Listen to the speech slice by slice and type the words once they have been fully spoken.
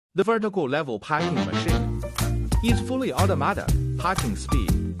The vertical level packing machine is fully automatic. Packing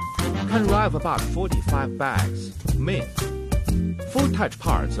speed can arrive about 45 bags min. Full touch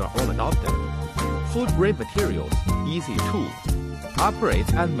parts are all adopted. Food-grade materials, easy to operate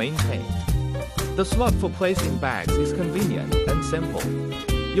and maintain. The slot for placing bags is convenient and simple.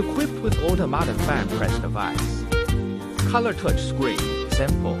 Equipped with automatic bag press device. Color touch screen,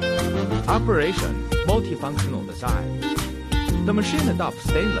 simple. Operation, multifunctional design. The machine adopts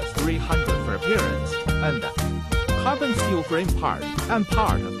stainless 300 for appearance and carbon steel frame part and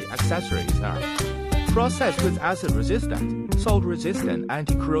part of the accessories are processed with acid-resistant, salt-resistant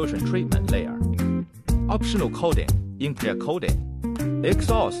anti-corrosion treatment layer. Optional coating, inkjet coating.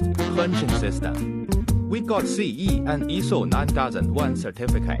 Exhaust quenching system. We got CE and ISO 9001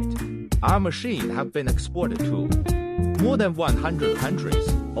 certificate. Our machine have been exported to more than 100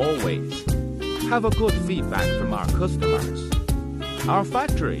 countries, always. Have a good feedback from our customers. Our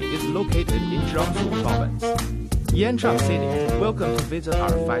factory is located in Jiangsu Province, Yanchang City. Welcome to visit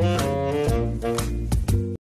our factory.